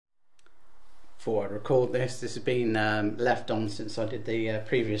before I record this. This has been left on since I did the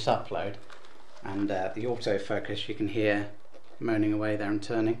previous upload, and the autofocus you can hear moaning away there and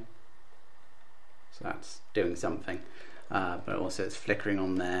turning, so that's doing something, but also it's flickering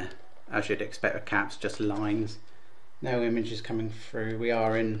on there as you'd expect with caps, just lines, no images coming through.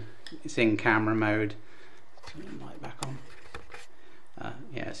 It's in camera mode. Turn the light back on.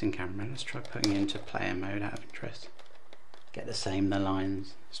 Yeah, it's in camera mode. Let's try putting it into player mode out of interest. Get the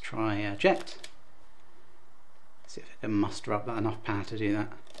lines. Let's try eject. See if it can muster up enough power to do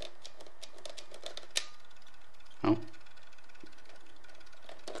that. Oh.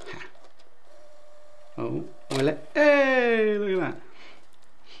 Ha. Oh, will it? Hey, look at that.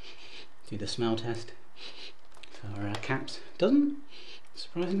 Do the smell test for caps. Doesn't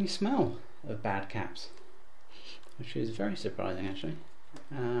surprisingly smell of bad caps, which is very surprising actually.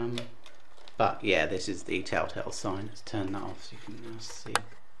 But yeah, this is the telltale sign. Let's turn that off so you can now see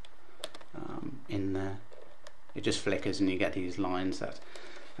in there. It just flickers and you get these lines.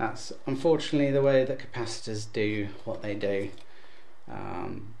 That's unfortunately the way that capacitors do what they do.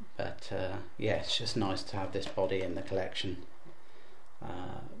 But yeah, it's just nice to have this body in the collection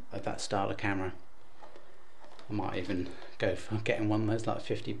of that style of camera. I might even go for getting one of those like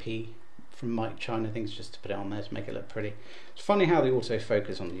 50p from Mike China things just to put it on there to make it look pretty. It's funny how they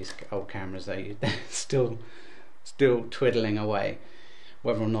autofocus on these old cameras though. They're still twiddling away.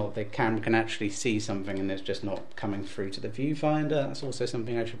 Whether or not the camera can actually see something and it's just not coming through to the viewfinder, that's also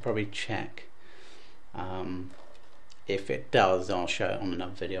something I should probably check. If it does, I'll show it on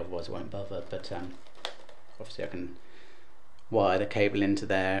another video, otherwise I won't bother. But obviously I can wire the cable into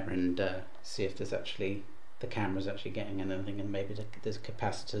there and see if there's actually the camera's actually getting anything, and maybe there's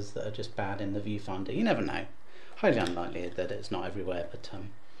capacitors that are just bad in the viewfinder. You never know. Highly unlikely that it's not everywhere, but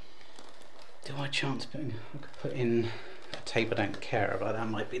do I chance I could put in a tape I don't care about? That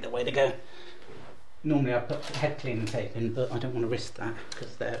might be the way to go. Normally I put head cleaning tape in, but I don't want to risk that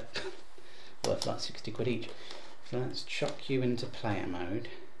because they're worth like 60 quid each. So let's chuck you into player mode.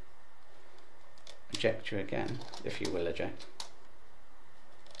 Eject you again, if you will eject.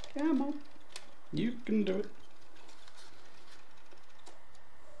 Come on, you can do it.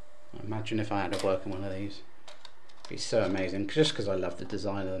 Imagine if I had a working one of these. It'd be so amazing, just because I love the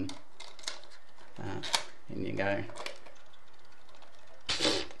design of them. In you go.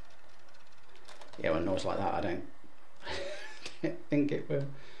 Yeah, with a noise like that, I don't think it will.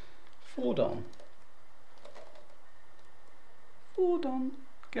 Ford on. Ford on.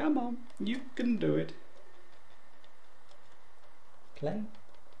 Come on, you can do it. Play.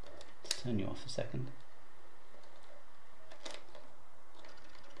 Let's turn you off a second.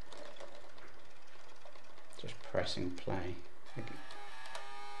 Just pressing play.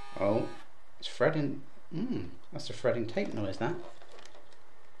 Oh, it's threading. That's a threading tape noise, that.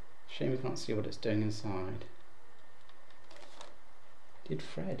 Shame we can't see what it's doing inside. Did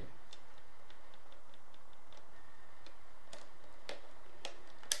thread.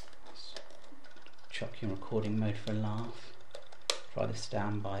 Let's chuck you in recording mode for a laugh. Try the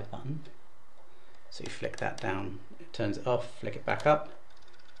standby button. So you flick that down, it turns it off, flick it back up,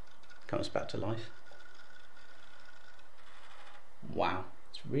 comes back to life. Wow,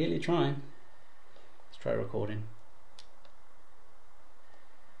 it's really trying. Let's try recording.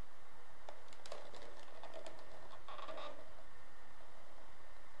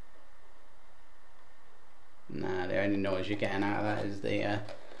 Nah, the only noise you're getting out of that is the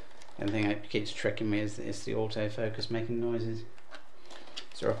only thing that keeps tricking me is the autofocus making noises.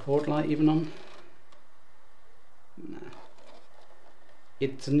 Is there a record light even on? Nah.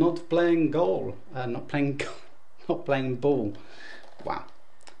 It's not playing goal. Not playing ball. Wow.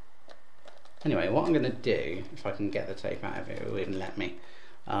 Anyway, what I'm going to do, if I can get the tape out of it, it will even let me.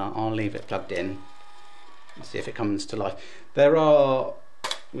 I'll leave it plugged in and see if it comes to life. There are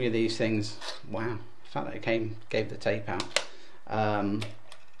with these things. Wow. The fact that it gave the tape out.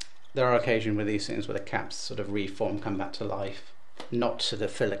 There are occasions with these things where the caps sort of reform, come back to life. Not to the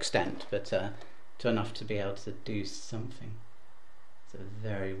full extent, but to enough to be able to do something. It's a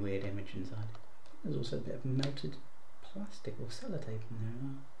very weird image inside. There's also a bit of melted plastic or sellotape in there as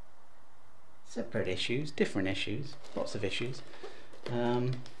well. Separate issues, different issues, lots of issues.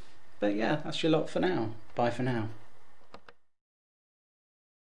 But yeah, that's your lot for now. Bye for now.